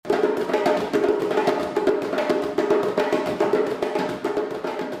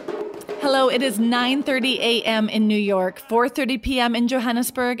Hello, it is 9:30 a.m. in New York, 4:30 p.m. in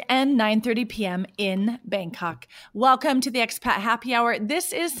Johannesburg, and 9:30 p.m. in Bangkok. Welcome to the Expat Happy Hour.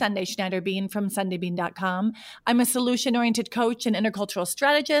 This is Sunday Schneiderbean from SundayBean.com. I'm a solution-oriented coach and intercultural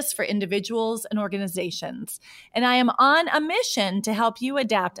strategist for individuals and organizations. And I am on a mission to help you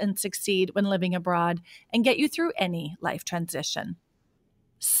adapt and succeed when living abroad and get you through any life transition.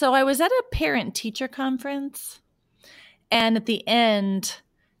 So I was at a parent-teacher conference, and at the end,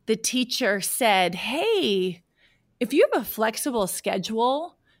 the teacher said, "Hey, if you have a flexible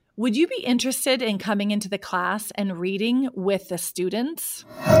schedule, would you be interested in coming into the class and reading with the students?"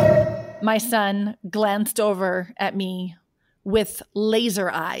 My son glanced over at me with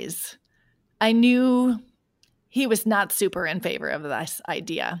laser eyes. I knew he was not super in favor of this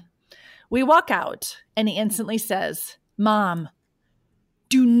idea. We walk out, and he instantly says, "Mom,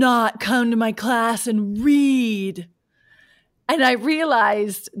 do not come to my class and read." And I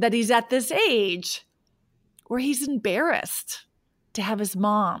realized that he's at this age where he's embarrassed to have his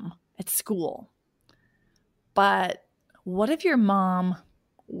mom at school. But what if your mom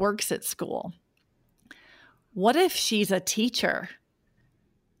works at school? What if she's a teacher?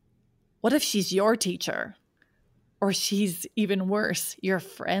 What if she's your teacher? Or she's even worse, your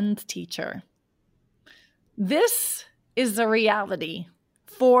friend's teacher? This is the reality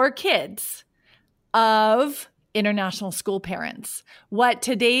for kids of international school parents, what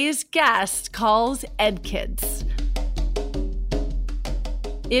today's guest calls EdKIDS.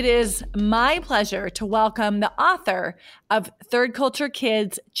 It is my pleasure to welcome the author of Third Culture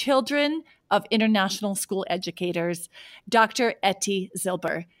Kids, Children of International School Educators, Dr. Ettie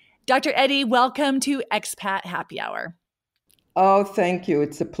Zilber. Dr. Ettie, welcome to Expat Happy Hour. Oh, thank you.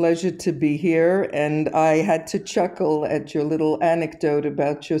 It's a pleasure to be here. And I had to chuckle at your little anecdote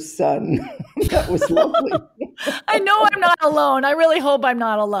about your son. That was lovely. I know I'm not alone. I really hope I'm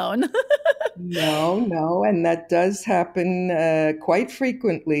not alone. No. And that does happen quite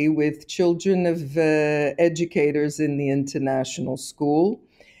frequently with children of educators in the international school.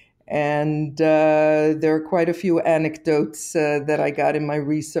 And there are quite a few anecdotes that I got in my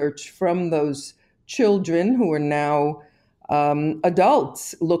research from those children who are now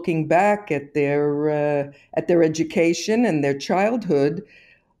adults looking back at their education and their childhood,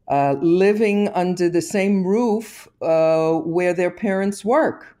 living under the same roof where their parents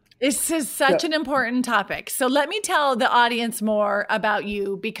work. This is such an important topic. So let me tell the audience more about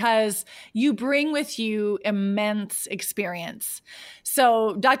you, because you bring with you immense experience.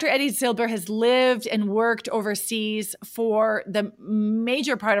 So Dr. Ettie Zilber has lived and worked overseas for the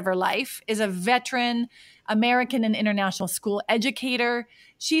major part of her life, is a veteran American and international school educator.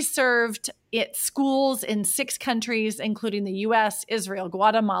 She served at schools in 6 countries, including the US, Israel,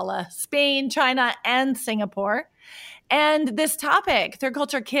 Guatemala, Spain, China, and Singapore. And this topic, third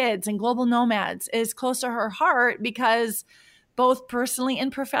culture kids and global nomads, is close to her heart because both personally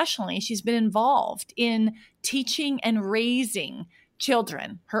and professionally, she's been involved in teaching and raising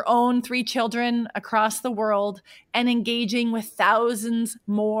children, her own 3 children across the world, and engaging with thousands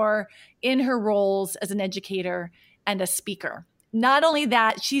more in her roles as an educator and a speaker. Not only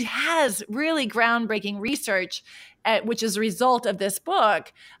that, she has really groundbreaking research, which is a result of this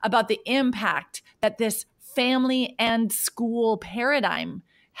book, about the impact that this family and school paradigm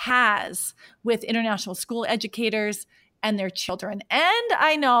has with international school educators and their children. And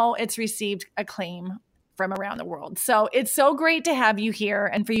I know it's received acclaim from around the world. So it's so great to have you here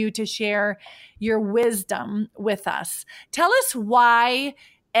and for you to share your wisdom with us. Tell us why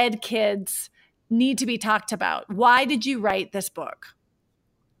EdKIDS need to be talked about. Why did you write this book?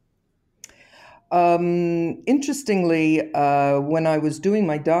 Interestingly, when I was doing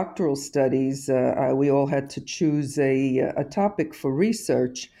my doctoral studies, we all had to choose a topic for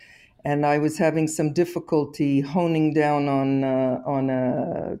research, and I was having some difficulty honing down on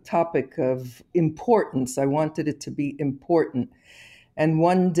a topic of importance. I wanted it to be important. And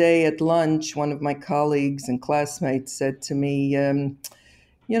one day at lunch, one of my colleagues and classmates said to me,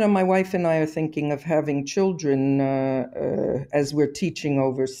 my wife and I are thinking of having children as we're teaching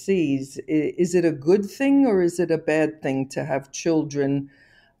overseas. Is it a good thing or is it a bad thing to have children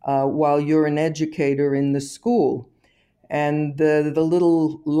while you're an educator in the school? And the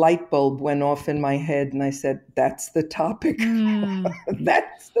little light bulb went off in my head, and I said, that's the topic.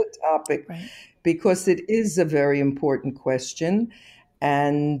 That's the topic. Right. Because it is a very important question.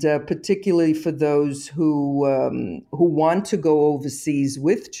 And particularly for those who want to go overseas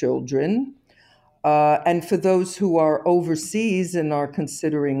with children, and for those who are overseas and are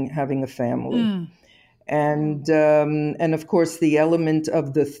considering having a family. And of course, the element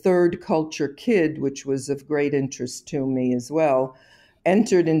of the third culture kid, which was of great interest to me as well,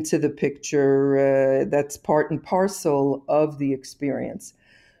 entered into the picture. That's part and parcel of the experience.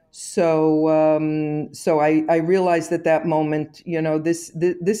 So I realized at that moment, this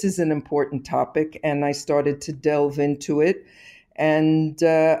is an important topic, and I started to delve into it, and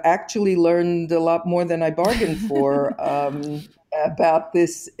actually learned a lot more than I bargained for about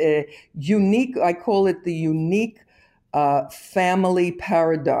this unique. I call it the unique family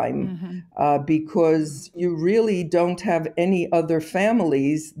paradigm, because you really don't have any other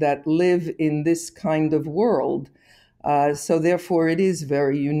families that live in this kind of world. So therefore, it is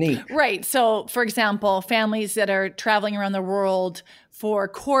very unique. Right. So, for example, families that are traveling around the world for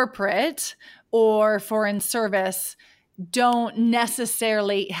corporate or foreign service don't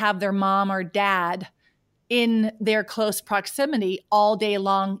necessarily have their mom or dad in their close proximity all day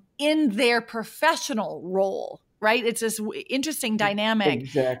long in their professional role. Right? It's this interesting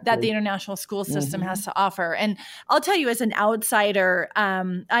dynamic that the international school system has to offer. And I'll tell you, as an outsider,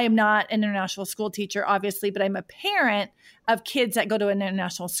 I am not an international school teacher, obviously, but I'm a parent of kids that go to an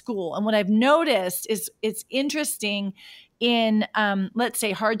international school. And what I've noticed is it's interesting in, let's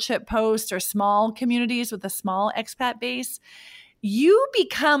say, hardship post or small communities with a small expat base, you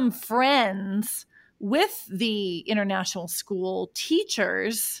become friends with the international school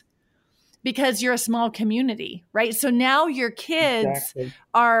teachers because you're a small community, right? So now your kids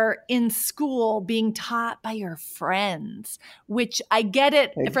are in school being taught by your friends, which I get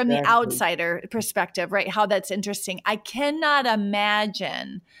it from the outsider perspective, right? How that's interesting. I cannot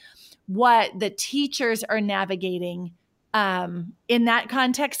imagine what the teachers are navigating in that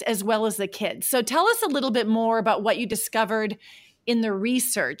context, as well as the kids. So tell us a little bit more about what you discovered in the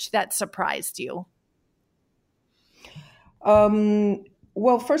research that surprised you.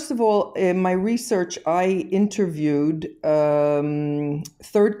 Well, first of all, in my research, I interviewed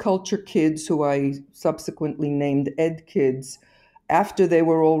third culture kids who I subsequently named EdKIDS after they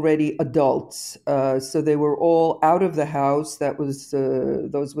were already adults. So they were all out of the house. Those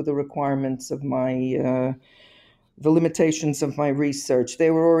were the requirements of the limitations of my research. They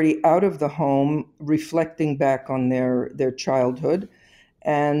were already out of the home, reflecting back on their childhood.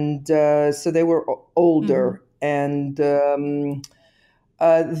 And so they were older. And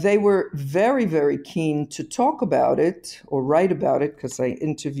they were very, very keen to talk about it or write about it, because I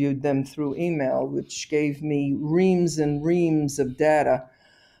interviewed them through email, which gave me reams and reams of data.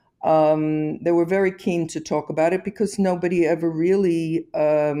 They were very keen to talk about it because nobody ever really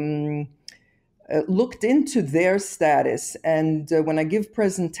looked into their status. And when I give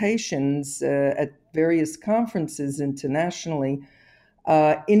presentations at various conferences internationally,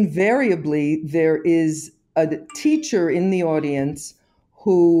 invariably there is a teacher in the audience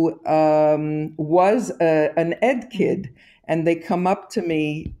who was an ed kid, and they come up to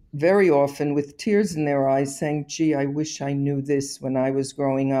me very often with tears in their eyes saying, gee, I wish I knew this when I was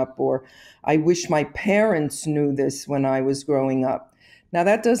growing up, or I wish my parents knew this when I was growing up. Now,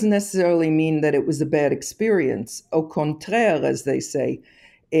 that doesn't necessarily mean that it was a bad experience. Au contraire, as they say.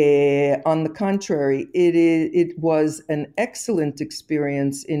 On the contrary, it was an excellent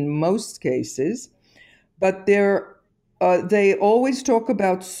experience in most cases, but they always talk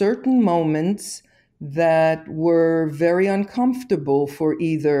about certain moments that were very uncomfortable for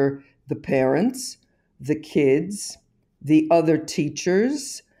either the parents, the kids, the other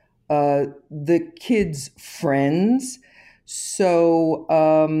teachers, the kids' friends. So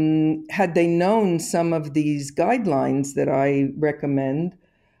had they known some of these guidelines that I recommend,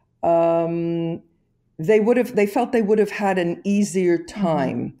 they felt they would have had an easier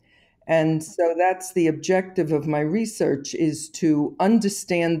time. And so that's the objective of my research, is to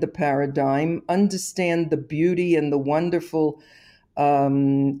understand the paradigm, understand the beauty and the wonderful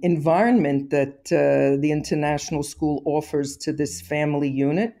environment that the international school offers to this family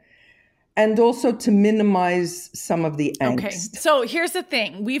unit, and also to minimize some of the angst. Okay, so here's the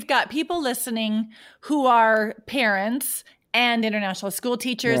thing. We've got people listening who are parents and international school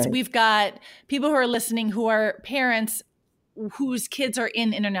teachers. Right. We've got people who are listening who are parents whose kids are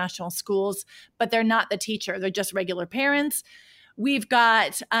in international schools, but they're not the teacher. They're just regular parents. We've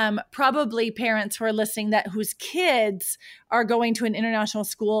got probably parents who are listening whose kids are going to an international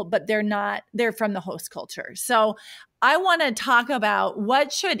school, but they're from the host culture. So I want to talk about,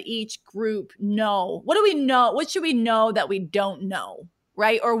 what should each group know? What do we know? What should we know that we don't know,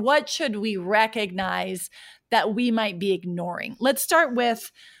 right? Or what should we recognize that we might be ignoring? Let's start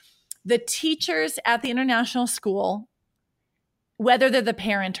with the teachers at the international school, whether they're the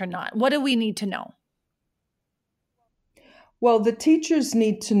parent or not. What do we need to know? Well, the teachers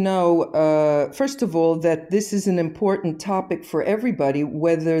need to know, first of all, that this is an important topic for everybody,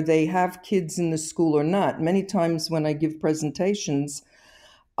 whether they have kids in the school or not. Many times when I give presentations,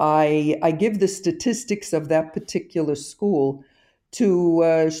 I give the statistics of that particular school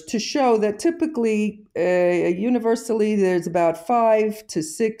to show that typically, universally, there's about 5 to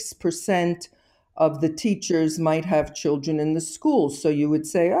 6% of the teachers might have children in the school. So you would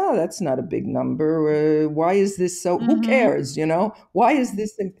say, oh, that's not a big number. Why is this so? Who cares? Why is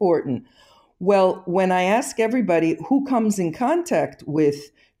this important? Well, when I ask everybody who comes in contact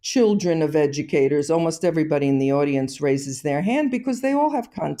with children of educators, almost everybody in the audience raises their hand because they all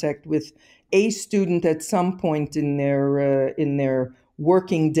have contact with a student at some point in their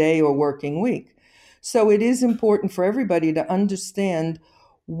working day or working week. So it is important for everybody to understand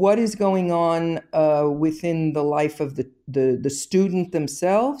what is going on within the life of the student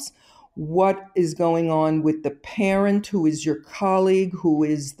themselves, what is going on with the parent who is your colleague, who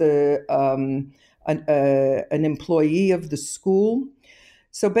is an employee of the school.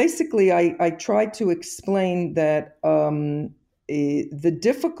 So basically, I try to explain that the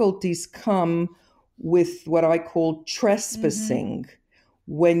difficulties come with what I call trespassing.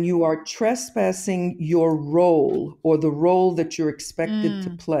 When you are trespassing your role or the role that you're expected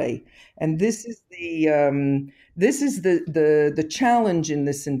to play, and this is the challenge in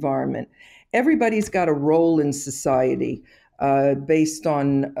this environment. Everybody's got a role in society. Based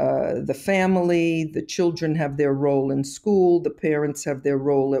on the family, the children have their role in school, the parents have their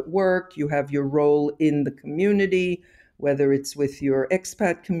role at work, you have your role in the community, whether it's with your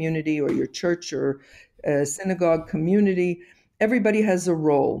expat community or your church or synagogue community. Everybody has a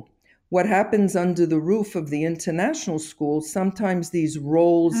role. What happens under the roof of the international school, sometimes these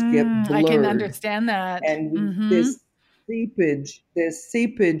roles get blurred. I can understand that. And this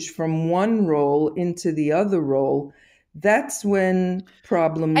seepage from one role into the other role, that's when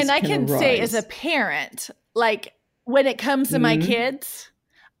problems can arise. And I can say as a parent, like when it comes to my kids,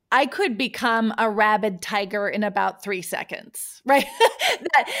 I could become a rabid tiger in about 3 seconds, right?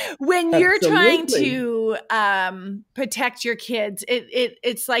 When you're trying to protect your kids,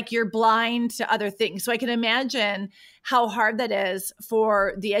 it's like you're blind to other things. So I can imagine how hard that is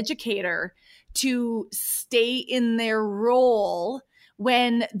for the educator to stay in their role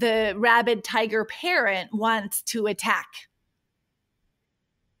when the rabid tiger parent wants to attack.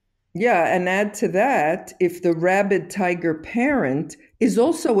 Yeah, and add to that, if the rabid tiger parent is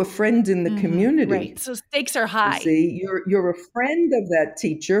also a friend in the community. Right, so stakes are high. You see, you're a friend of that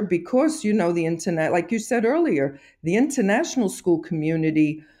teacher because the internet, like you said earlier, the international school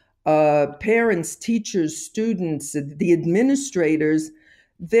community, parents, teachers, students, the administrators,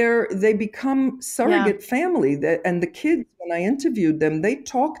 they become surrogate family. And the kids, when I interviewed them, they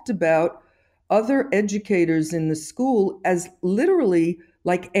talked about other educators in the school as literally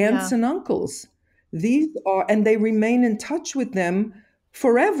like aunts and uncles. These are, and they remain in touch with them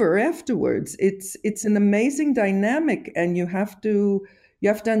forever afterwards. It's an amazing dynamic, and you have to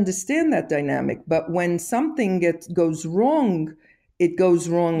understand that dynamic. But when something goes wrong, it goes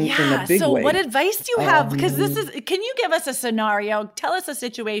wrong in a big way. So what advice do you have? Because can you give us a scenario? Tell us a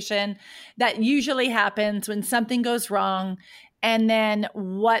situation that usually happens when something goes wrong and then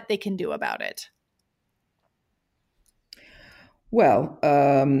what they can do about it. Well,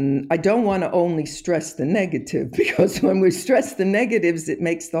 I don't want to only stress the negative, because when we stress the negatives, it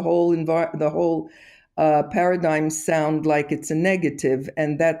makes the whole paradigm sound like it's a negative,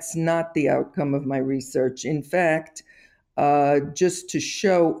 and that's not the outcome of my research. In fact, just to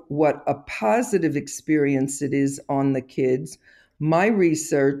show what a positive experience it is on the kids, my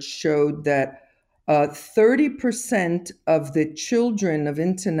research showed that 30% of the children of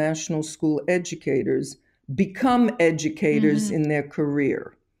international school educators become educators in their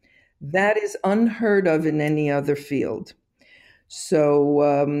career. That is unheard of in any other field.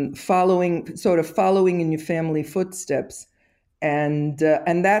 So following in your family footsteps, and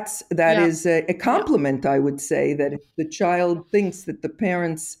that is a compliment, I would say, that if the child thinks that the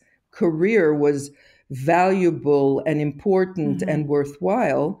parent's career was valuable and important and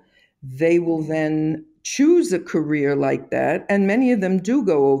worthwhile, they will then choose a career like that, and many of them do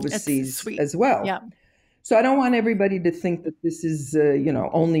go overseas as well. Yeah. So I don't want everybody to think that this is,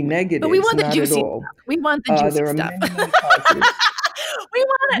 only negative. But we want the juicy stuff. We want the juicy there are stuff. many positives.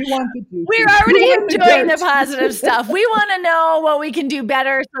 We're already enjoying the positive stuff. We want to know what we can do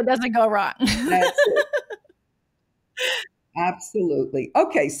better so it doesn't go wrong. That's it. Absolutely.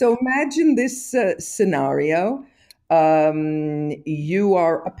 Okay, so imagine this scenario. You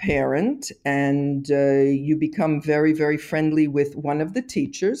are a parent, and you become very, very friendly with one of the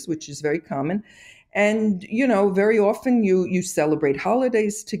teachers, which is very common. And, very often you celebrate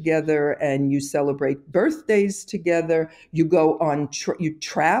holidays together, and you celebrate birthdays together. You go on, you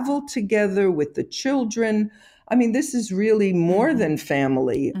travel together with the children. I mean, this is really more Mm-hmm. than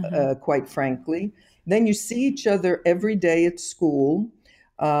family, Mm-hmm. quite frankly. Then you see each other every day at school.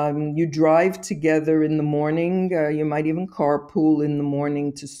 You drive together in the morning. You might even carpool in the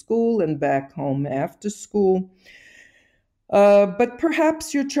morning to school and back home after school. But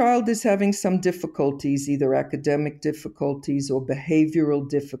perhaps your child is having some difficulties, either academic difficulties or behavioral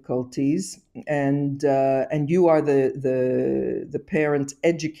difficulties, and you are the parent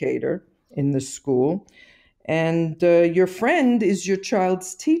educator in the school, and your friend is your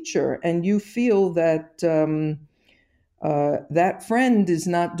child's teacher, and you feel that that friend is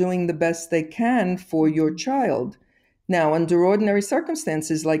not doing the best they can for your child. Now, under ordinary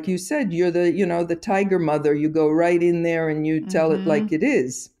circumstances, like you said, you're the tiger mother. You go right in there and you tell it Mm-hmm. like it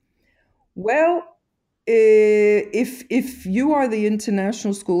is. Well, if you are the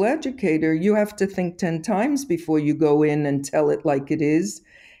international school educator, you have to think 10 times before you go in and tell it like it is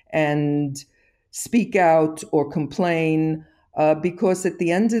and speak out or complain, because at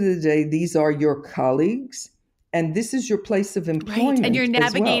the end of the day, these are your colleagues and this is your place of Right. And you're employment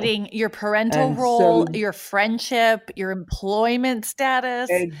as well. navigating your parental And role, so, your friendship, your employment status.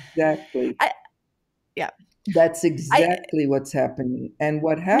 exactly, I, yeah. that's I, exactly what's happening. And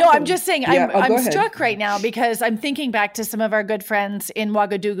what No, I'm happened? just saying Yeah, I'm go ahead. struck right now because I'm thinking back to some of our good friends in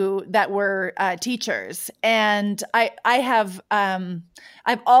Ouagadougou that were teachers, and I have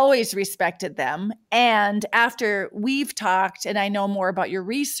I've always respected them. And after we've talked, and I know more about your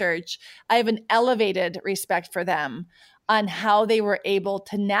research, I have an elevated respect for them on how they were able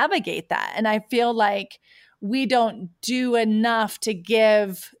to navigate that. And I feel like we don't do enough to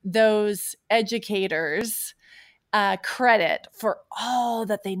give those educators credit for all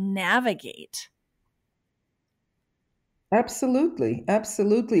that they navigate. Absolutely,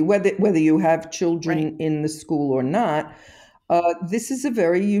 absolutely. Whether you have Right. children in the school or not, this is a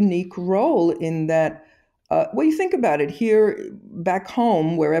very unique role in that. Well, you think about it here, back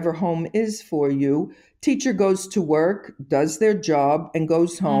home, wherever home is for you, teacher goes to work, does their job, and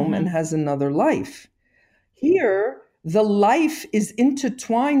goes home and Mm-hmm. has another life. Here, the life is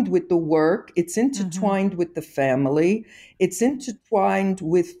intertwined with the work, it's Mm-hmm. intertwined with the family, it's intertwined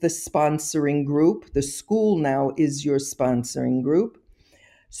with the sponsoring group. The school now is your sponsoring group.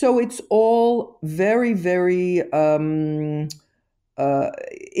 So it's all very, very,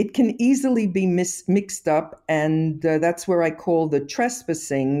 it can easily be mixed up. And that's where I call the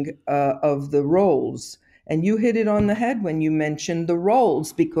trespassing of the roles. And you hit it on the head when you mentioned the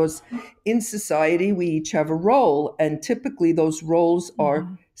roles, because in society, we each have a role, and typically those roles are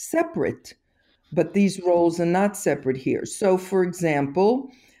Mm-hmm. separate, but these roles are not separate here. So, for example,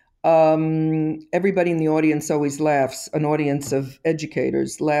 everybody in the audience always laughs, an audience of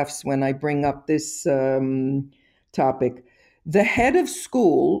educators laughs when I bring up this topic. The head of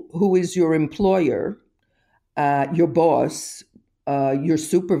school, who is your employer, your boss, your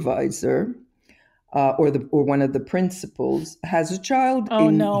supervisor, or one of the principals has a child Oh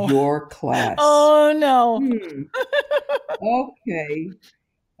in no. your class. Oh no. Hmm. Okay.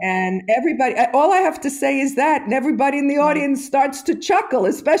 And everybody, all I have to say is that, and everybody in the Right. audience starts to chuckle,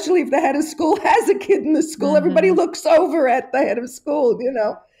 especially if the head of school has a kid in the school. Everybody Mm-hmm. looks over at the head of school,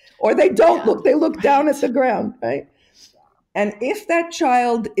 or they don't Yeah. look, they look down at the Right. ground, right? And if that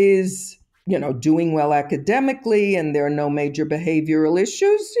child is, doing well academically and there are no major behavioral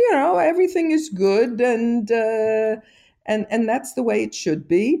issues, everything is good, and that's the way it should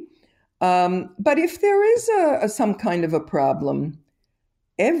be. But if there is some kind of a problem,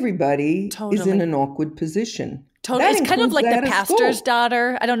 everybody is in Totally. an awkward position. Totally. That It's kind of includes like the the head of pastor's school.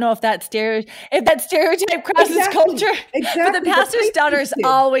 daughter. I don't know if that stereotype crosses Exactly, culture, but the exactly. The pastor's daughter preacher's is kid.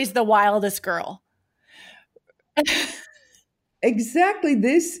 always the wildest girl. Exactly.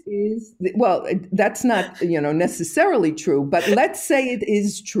 This is, well, that's not, necessarily true, but let's say it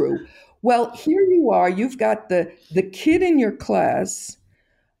is true. Well, here you are, you've got the kid in your class.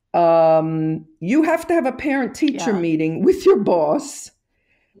 You have to have a parent teacher Yeah. meeting with your boss,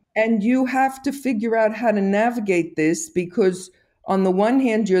 and you have to figure out how to navigate this, because on the one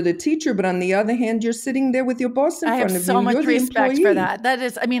hand, you're the teacher, but on the other hand, you're sitting there with your boss in I have front of you. so You're much the respect for employee. that. That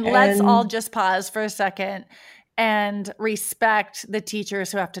is, I mean, let's all And just pause for a second and respect the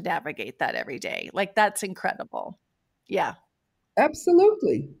teachers who have to navigate that every day. Like, that's incredible. Yeah.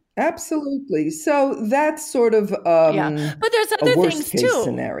 absolutely, absolutely. So that's sort of Yeah. But there's a other worst things case too.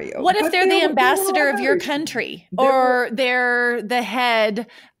 scenario. What if But they're the there ambassador are of your others. country, There are, or they're the head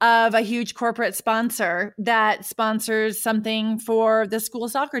of a huge corporate sponsor that sponsors something for the school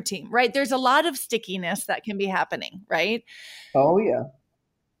soccer team, right? There's a lot of stickiness that can be happening, right? oh yeah,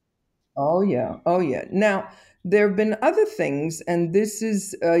 oh yeah, oh yeah. Now there have been other things, and this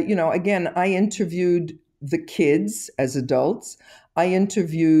is, again, I interviewed the kids as adults. I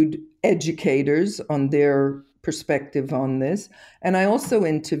interviewed educators on their perspective on this. And I also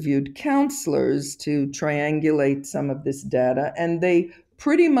interviewed counselors to triangulate some of this data. And they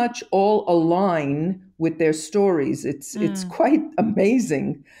pretty much all align with their stories. It's quite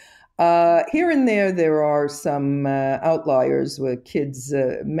amazing. Here and there are some outliers where kids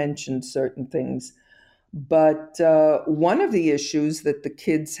mentioned certain things. But one of the issues that the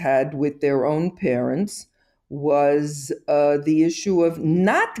kids had with their own parents was the issue of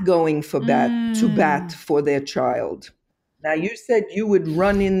not going to bat for their child. Now, you said you would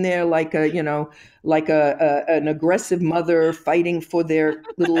run in there like an aggressive mother fighting for their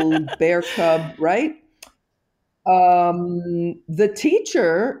little bear cub, right? The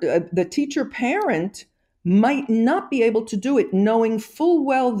teacher parent might not be able to do it, knowing full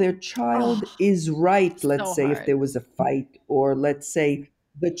well their child is right. Let's say if there was a fight, or let's say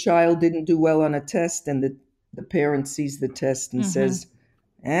the child didn't do well on a test, and the parent sees the test and says,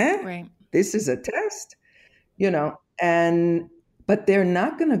 Right. this is a test, but they're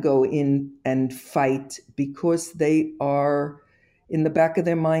not going to go in and fight, because they are, in the back of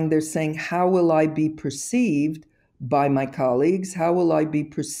their mind, they're saying, how will I be perceived by my colleagues? How will I be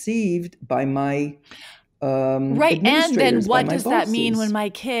perceived by my right? And then what does that mean when bosses? my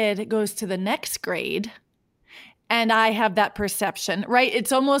kid goes to the next grade and I have that perception, right?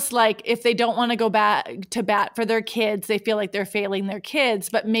 It's almost like if they don't want to go back to bat for their kids, they feel like they're failing their kids,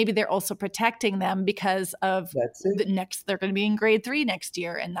 but maybe they're also protecting them because of they're going to be in grade 3 next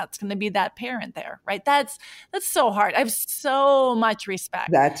year, and that's going to be that parent there, right? That's so hard. I have so much respect.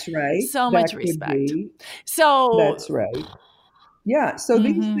 That's right. So much respect. So that's right. Yeah. So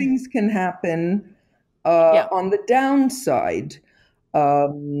these things can happen on the downside.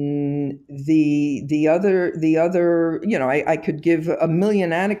 The other, I could give a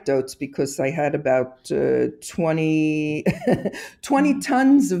million anecdotes, because I had about 20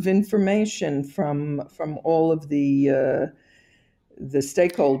 tons of information from all of the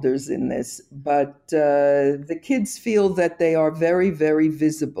stakeholders in this. But the kids feel that they are very, very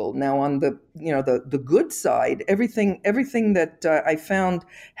visible. Now, on the good side, everything that I found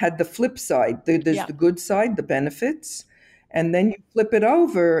had the flip side. There's the good side, the benefits. And then you flip it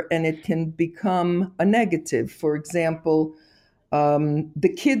over and it can become a negative. For example,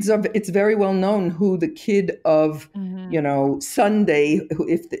 the kids it's very well known who the kid of, Sunday,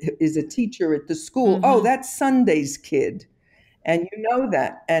 is a teacher at the school. Oh, that's Sunday's kid. And you know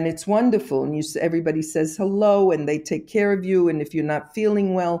that. And it's wonderful. And everybody says hello and they take care of you. And if you're not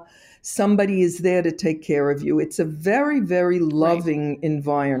feeling well, somebody is there to take care of you. It's a very, very loving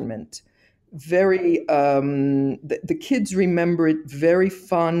environment. Very the kids remember it very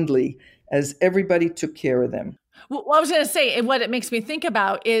fondly, as everybody took care of them. Well, I was going to say, what it makes me think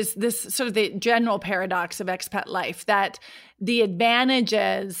about is this sort of the general paradox of expat life, that the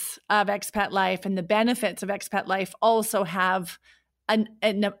advantages of expat life and the benefits of expat life also have a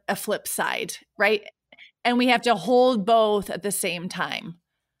flip side, right? And we have to hold both at the same time.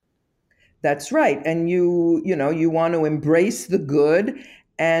 That's right. And you want to embrace the good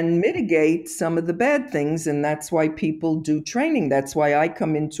and mitigate some of the bad things. And that's why people do training. That's why I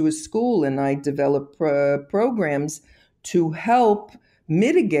come into a school and I develop programs to help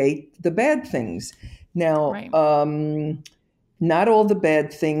mitigate the bad things. Now, not all the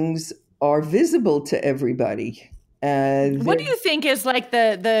bad things are visible to everybody. What do you think is like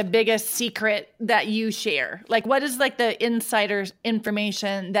the biggest secret that you share? Like, what is like the insider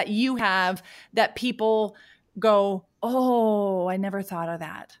information that you have that people go, oh, I never thought of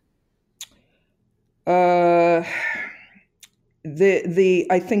that? I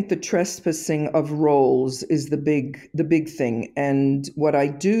think the trespassing of roles is the big thing. And what I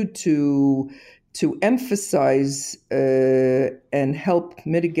do to emphasize and help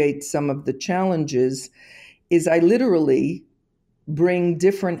mitigate some of the challenges is I literally bring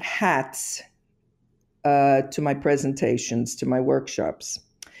different hats to my presentations, to my workshops.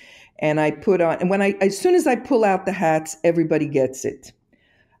 And I put on, and as soon as I pull out the hats, everybody gets it.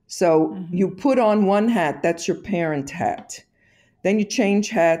 So you put on one hat, that's your parent hat. Then you change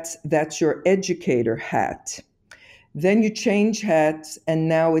hats, that's your educator hat. Then you change hats, and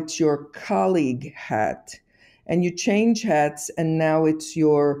now it's your colleague hat. And you change hats, and now it's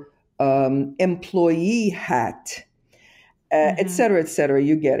your employee hat, et cetera,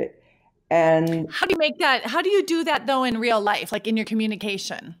 you get it. And how do you make that? How do you do that though in real life, like in your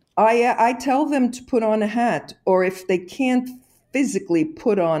communication? I tell them to put on a hat, or if they can't physically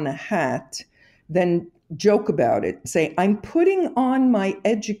put on a hat, then joke about it. Say, I'm putting on my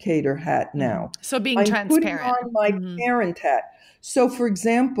educator hat now. So being I'm putting transparent. on my parent hat. So, for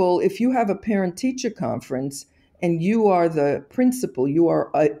example, if you have a parent-teacher conference and you are the principal, you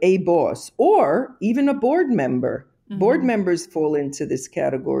are a boss, or even a board member. Board members fall into this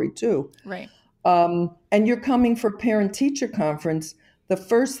category too. Right. And you're coming for parent-teacher conference, the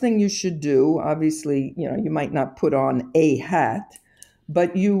first thing you should do, obviously, you might not put on a hat,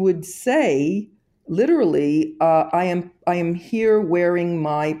 but you would say, literally, I am here wearing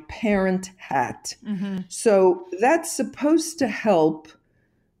my parent hat. So that's supposed to help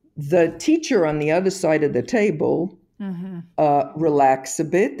the teacher on the other side of the table relax a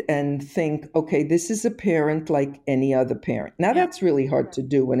bit and think, okay, this is a parent like any other parent. Now, that's really hard to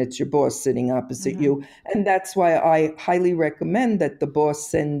do when it's your boss sitting opposite you. And that's why I highly recommend that the boss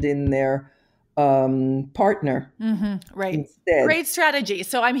send in their partner Right. instead. Great strategy.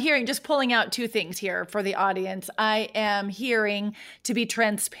 So I'm hearing, just pulling out two things here for the audience. I am hearing to be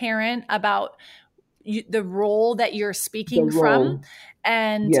transparent about the role that you're speaking from,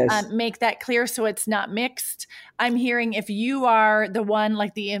 and make that clear so it's not mixed. I'm hearing if you are the one,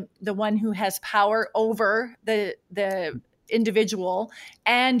 like the one who has power over the individual,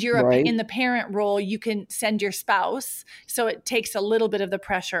 and you're in the parent role, you can send your spouse, so it takes a little bit of the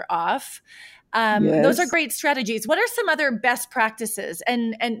pressure off. Those are great strategies. What are some other best practices?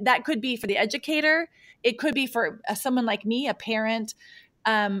 And that could be for the educator. It could be for someone like me, a parent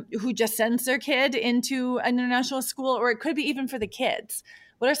who just sends their kid into an international school, or it could be even for the kids.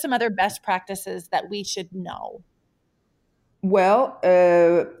 What are some other best practices that we should know? Well,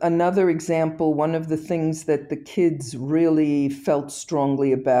 another example, one of the things that the kids really felt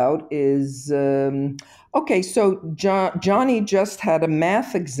strongly about is, okay, so Johnny just had a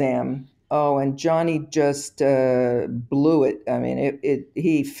math exam. Oh, and Johnny just blew it. I mean,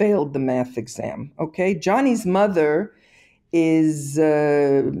 he failed the math exam. Okay, Johnny's mother is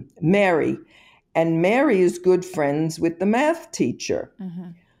Mary, and Mary is good friends with the math teacher.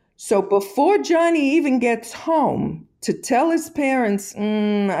 So before Johnny even gets home to tell his parents,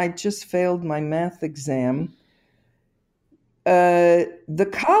 I just failed my math exam, the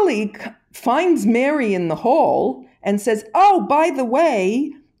colleague finds Mary in the hall and says, oh, by the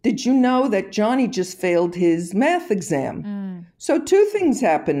way, did you know that Johnny just failed his math exam? So two things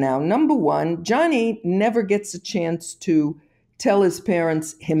happen now. Number one, Johnny never gets a chance to tell his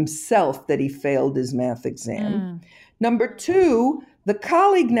parents himself that he failed his math exam. Number two, the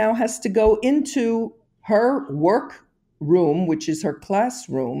colleague now has to go into her work room, which is her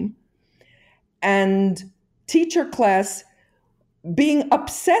classroom, and teach her class, being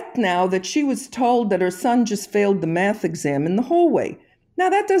upset now that she was told that her son just failed the math exam in the hallway. Now,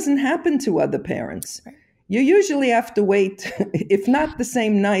 that doesn't happen to other parents. You usually have to wait, if not the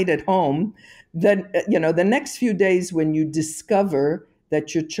same night at home, then, the next few days when you discover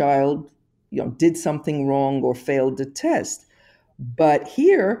that your child, did something wrong or failed a test. But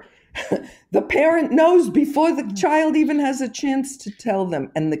here, the parent knows before the child even has a chance to tell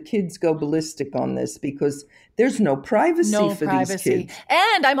them. And the kids go ballistic on this because there's no privacy for these kids.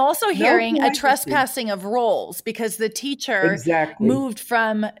 And I'm also hearing a trespassing of roles because the teacher moved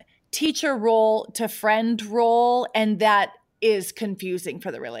from teacher role to friend role, and that is confusing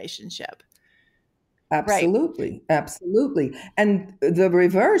for the relationship. Absolutely. Absolutely. And the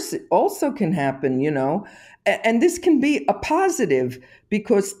reverse also can happen, and this can be a positive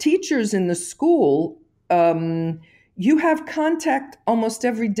because teachers in the school, you have contact almost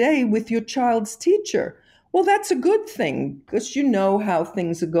every day with your child's teacher. Well, that's a good thing because you know how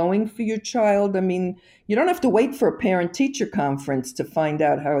things are going for your child. I mean, you don't have to wait for a parent-teacher conference to find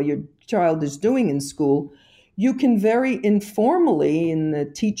out how your child is doing in school. You can very informally in the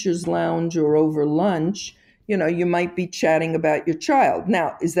teacher's lounge or over lunch, you might be chatting about your child.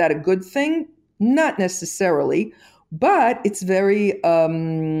 Now, is that a good thing? Not necessarily, but it's very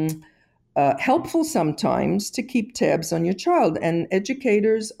helpful sometimes to keep tabs on your child. And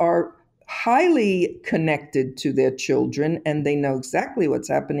educators are highly connected to their children, and they know exactly what's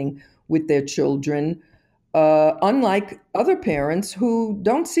happening with their children, unlike other parents who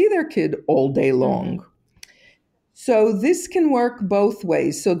don't see their kid all day long. So this can work both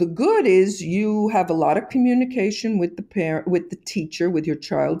ways. So the good is you have a lot of communication with the parent, with the teacher, with your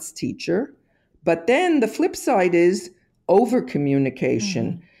child's teacher. But then the flip side is over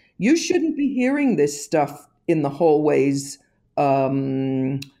communication. You shouldn't be hearing this stuff in the hallways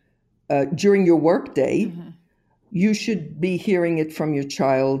during your workday. You should be hearing it from your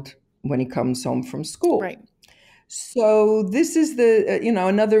child when he comes home from school. Right. So this is the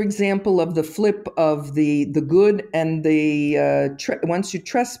another example of the flip of the good and the once you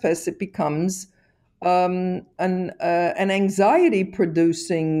trespass, it becomes an anxiety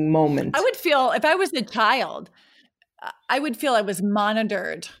producing I moment. would feel, if I was a child, I would feel I was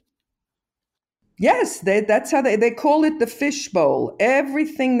monitored. Yes, that's how they call it the fishbowl.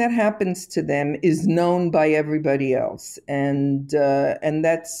 Everything that happens to them is known by everybody else, and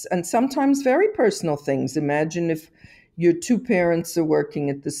sometimes very personal things. Imagine if your two parents are working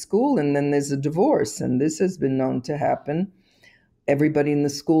at the school, and then there's a divorce, and this has been known to happen. Everybody in the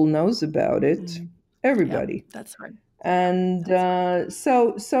school knows about it. Yeah, Everybody. that's hard. And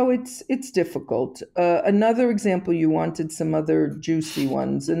so it's difficult. Another example, you wanted some other juicy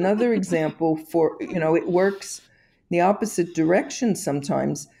ones. Another example for, it works the opposite direction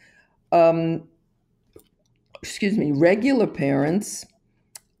sometimes. Excuse me, regular parents,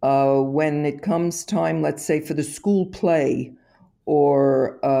 when it comes time, let's say for the school play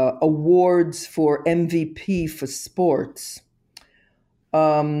or awards for MVP for sports,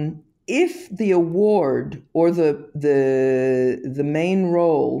 if the award or the main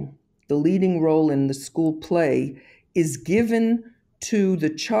role, the leading role in the school play is given to the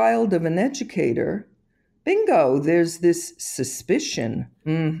child of an educator, bingo, there's this suspicion.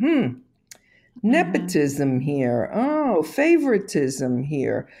 Nepotism here. Oh, favoritism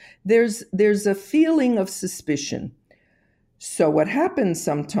here. There's a feeling of suspicion. So what happens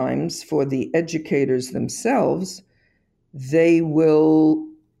sometimes for the educators themselves, they will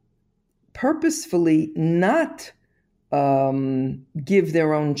purposefully not give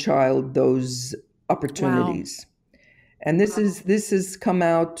their own child those opportunities. Wow. And this has come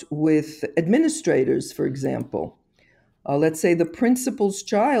out with administrators, for example. Let's say the principal's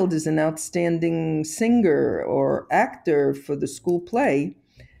child is an outstanding singer or actor for the school play.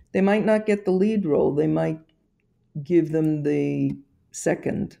 They might not get the lead role. They might give them the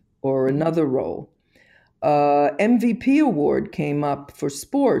second or another role. MVP award came up for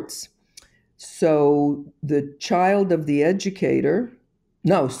sports. So the child of the educator,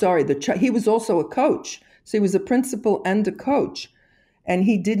 he was also a coach. So he was a principal and a coach. And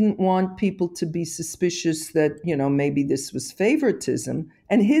he didn't want people to be suspicious that, maybe this was favoritism.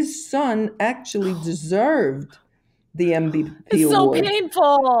 And his son actually deserved the MVP award. So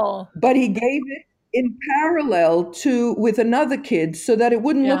painful. But he gave it in parallel with another kid so that it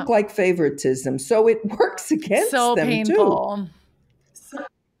wouldn't look like favoritism. So it works against them painful. Too.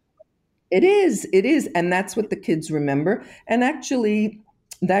 It is. And that's what the kids remember. And actually,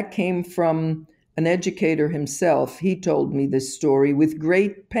 that came from an educator himself. He told me this story with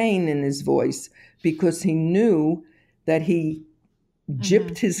great pain in his voice because he knew that he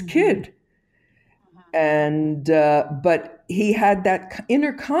gypped his kid. And but he had that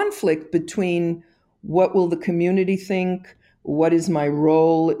inner conflict between what will the community think, what is my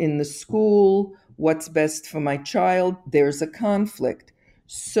role in the school, what's best for my child. There's a conflict.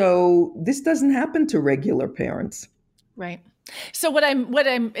 So this doesn't happen to regular parents. Right. So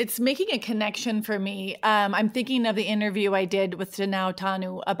it's making a connection for me. I'm thinking of the interview I did with Danao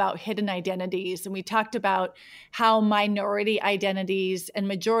Tanu about hidden identities. And we talked about how minority identities and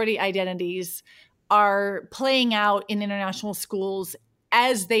majority identities are playing out in international schools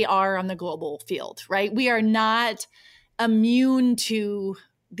as they are on the global field, right? We are not immune to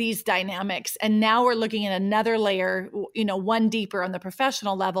these dynamics. And now we're looking at another layer, one deeper on the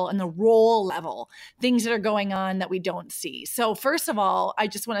professional level and the role level, things that are going on that we don't see. So first of all, I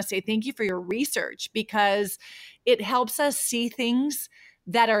just want to say thank you for your research because it helps us see things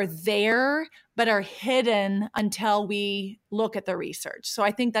that are there, but are hidden until we look at the research. So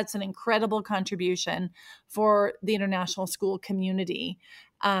I think that's an incredible contribution for the international school community.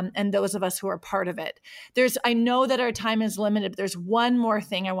 And those of us who are part of it. I know that our time is limited, but there's one more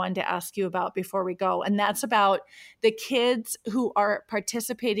thing I wanted to ask you about before we go, and that's about the kids who are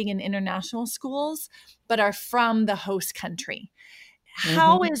participating in international schools, but are from the host country.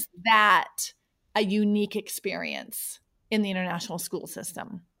 How is that a unique experience in the international school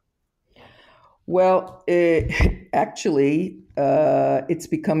system? Well, actually, it's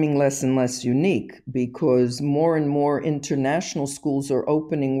becoming less and less unique because more and more international schools are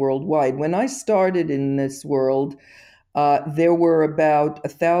opening worldwide. When I started in this world, there were about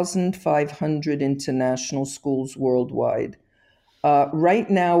 1,500 international schools worldwide. Right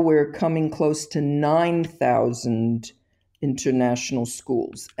now, we're coming close to 9,000 international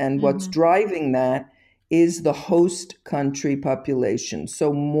schools. And what's driving that is the host country population.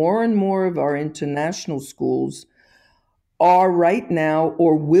 So more and more of our international schools are right now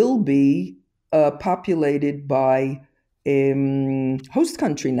or will be populated by host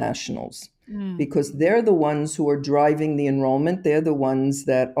country nationals because they're the ones who are driving the enrollment. They're the ones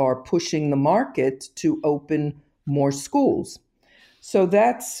that are pushing the market to open more schools. So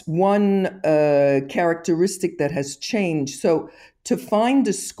that's one characteristic that has changed. So to find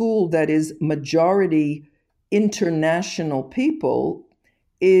a school that is majority international people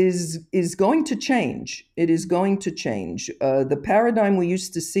is going to change. It is going to change. The paradigm we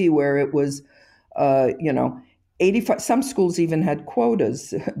used to see where it was, you know, 85, some schools even had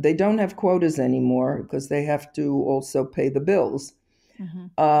quotas. They don't have quotas anymore because they have to also pay the bills.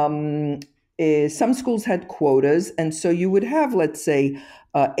 Some schools had quotas, and so you would have, let's say,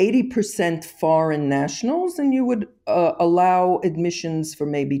 80% foreign nationals, and you would allow admissions for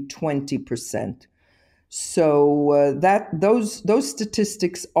maybe 20%. So that those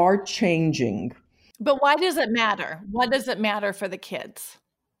statistics are changing. But why does it matter? What does it matter for the kids?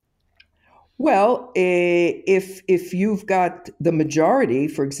 Well, if you've got the majority,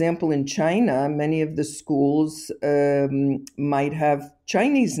 for example, in China, many of the schools might have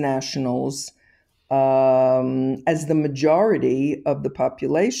Chinese nationals as the majority of the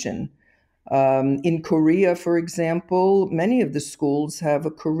population. In Korea, for example, many of the schools have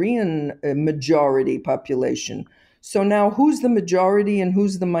a Korean majority population. So now, who's the majority and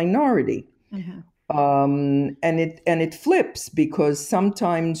who's the minority? And it flips because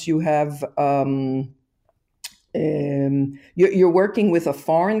sometimes you have you're working with a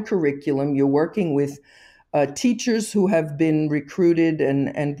foreign curriculum. You're working with teachers who have been recruited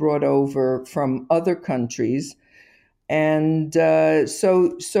and brought over from other countries, and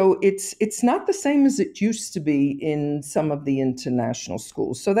so it's not the same as it used to be in some of the international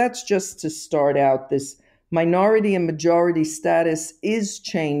schools. So that's just to start out. This minority and majority status is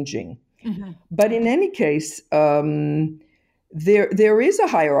changing. But in any case, there is a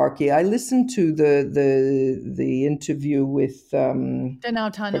hierarchy. I listened to the interview with forgot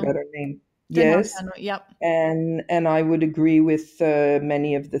her name. Yes, Yep. and I would agree with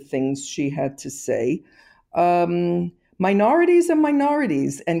many of the things she had to say. Minorities are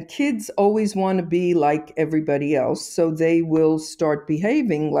minorities, and kids always want to be like everybody else, so they will start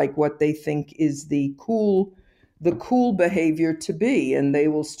behaving like what they think is the cool behavior to be, and they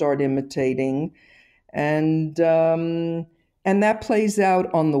will start imitating, and that plays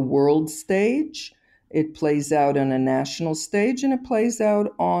out on the world stage. It plays out on a national stage, and it plays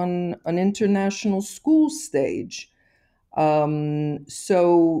out on an international school stage.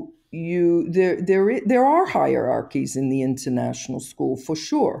 So there are hierarchies in the international school for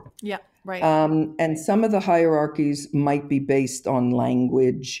sure. Yeah, right. And some of the hierarchies might be based on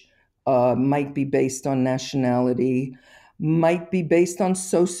language, might be based on nationality, might be based on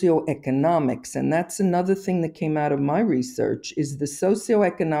socioeconomics. And that's another thing that came out of my research is the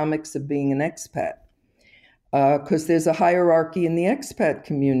socioeconomics of being an expat. Because there's a hierarchy in the expat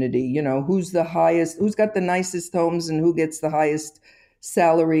community, you know, who's the highest, who's got the nicest homes and who gets the highest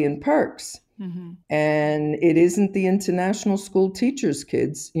salary and perks. And it isn't the international school teachers'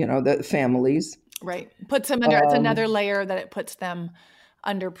 kids, you know, the families. Right. Puts them under, it's another layer that it puts them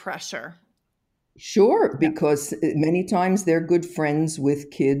under pressure. Sure, because many times they're good friends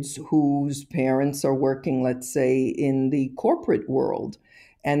with kids whose parents are working, let's say, in the corporate world,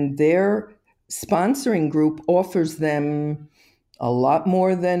 and their sponsoring group offers them a lot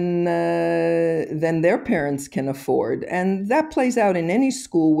more than their parents can afford. And that plays out in any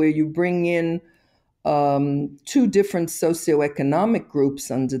school where you bring in two different socioeconomic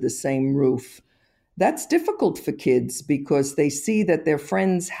groups under the same roof. That's difficult for kids because they see that their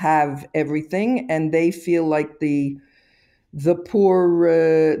friends have everything and they feel like the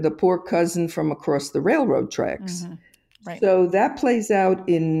poor cousin from across the railroad tracks. Right. So that plays out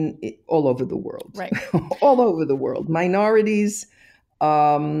in all over the world. Right. All over the world. Minorities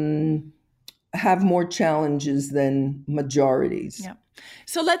have more challenges than majorities. Yeah.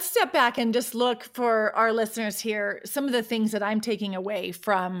 So let's step back and just look for our listeners here. Some of the things that I'm taking away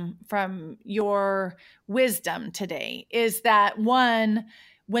from your wisdom today is that, one,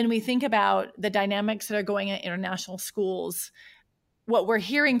 when we think about the dynamics that are going at international schools, what we're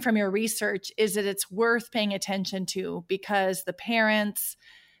hearing from your research is that it's worth paying attention to because the parents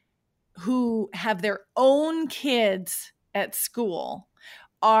who have their own kids at school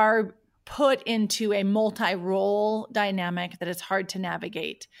are put into a multi-role dynamic that is hard to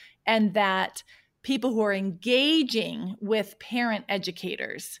navigate, and that people who are engaging with parent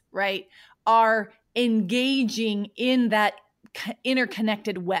educators, right, are engaging in that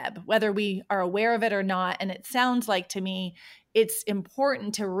interconnected web, whether we are aware of it or not. And it sounds like to me, it's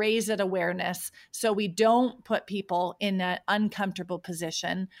important to raise that awareness so we don't put people in an uncomfortable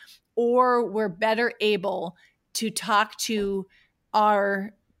position, or we're better able to talk to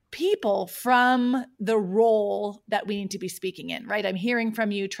our people from the role that we need to be speaking in, right? I'm hearing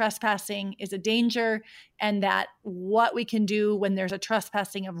from you, trespassing is a danger, and that what we can do when there's a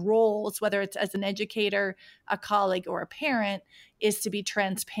trespassing of roles, whether it's as an educator, a colleague, or a parent, is to be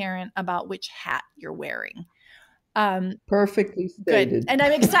transparent about which hat you're wearing. Perfectly Good. stated. And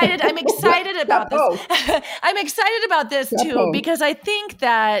I'm excited about this. I'm excited about this too, because I think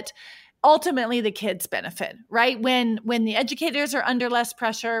that ultimately the kids benefit, right? When the educators are under less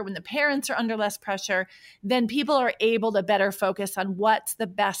pressure, when the parents are under less pressure, then people are able to better focus on what's the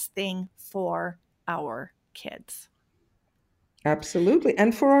best thing for our kids. Absolutely.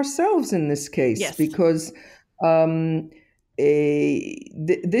 And for ourselves in this case, Yes. Because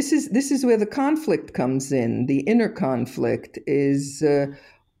this is where the conflict comes in. The inner conflict is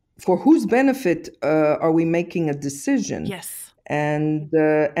for whose benefit are we making a decision? Yes. And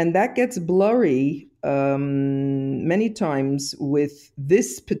that gets blurry many times with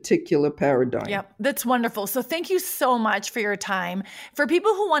this particular paradigm. Yep, that's wonderful. So thank you so much for your time. For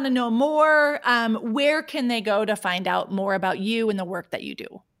people who want to know more, where can they go to find out more about you and the work that you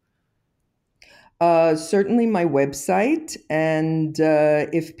do? Certainly my website. And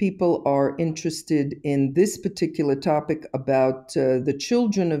if people are interested in this particular topic about the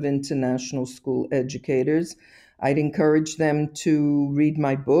children of international school educators, I'd encourage them to read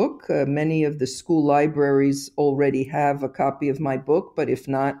my book. Many of the school libraries already have a copy of my book, but if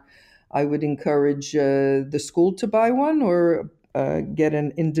not, I would encourage the school to buy one or get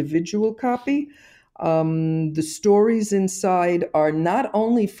an individual copy. The stories inside are not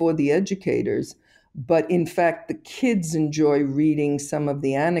only for the educators, but in fact, the kids enjoy reading some of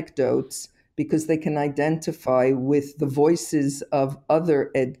the anecdotes because they can identify with the voices of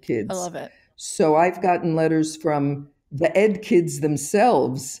other EdKIDS. I love it. So I've gotten letters from the EdKIDS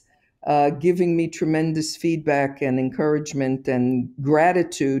themselves giving me tremendous feedback and encouragement and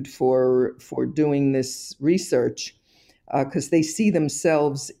gratitude for doing this research because they see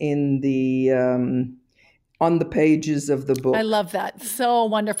themselves in the on the pages of the book. I love that. So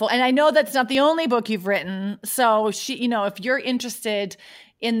wonderful. And I know that's not the only book you've written. So if you're interested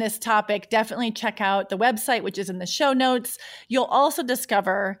in this topic, definitely check out the website, which is in the show notes. You'll also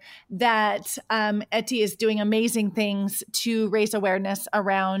discover that Ettie is doing amazing things to raise awareness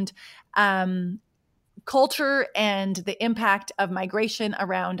around culture and the impact of migration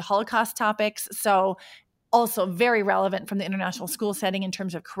around Holocaust topics. So also very relevant from the international school setting in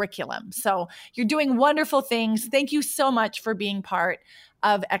terms of curriculum. So you're doing wonderful things. Thank you so much for being part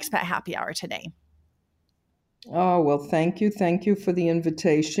of Expat Happy Hour today. Oh, well, thank you. Thank you for the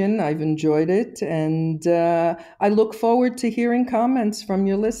invitation. I've enjoyed it. And I look forward to hearing comments from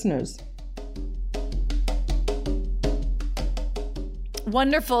your listeners.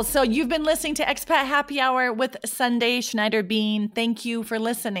 Wonderful. So you've been listening to Expat Happy Hour with Sunday Schneider-Bean. Thank you for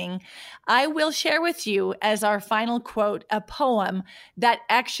listening. I will share with you as our final quote a poem that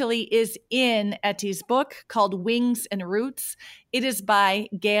actually is in Ettie's book called Wings and Roots. It is by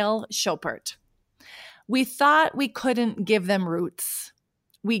Gail Chopert. We thought we couldn't give them roots.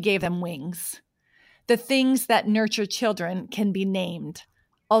 We gave them wings. The things that nurture children can be named,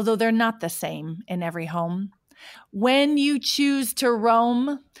 although they're not the same in every home. When you choose to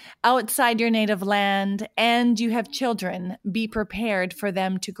roam outside your native land and you have children, be prepared for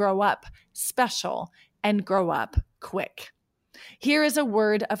them to grow up special and grow up quick. Here is a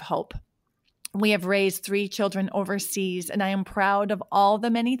word of hope. We have raised 3 children overseas, and I am proud of all the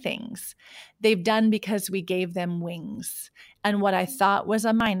many things they've done because we gave them wings. And what I thought was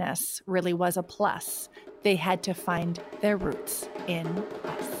a minus really was a plus. They had to find their roots in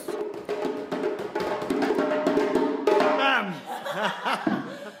us.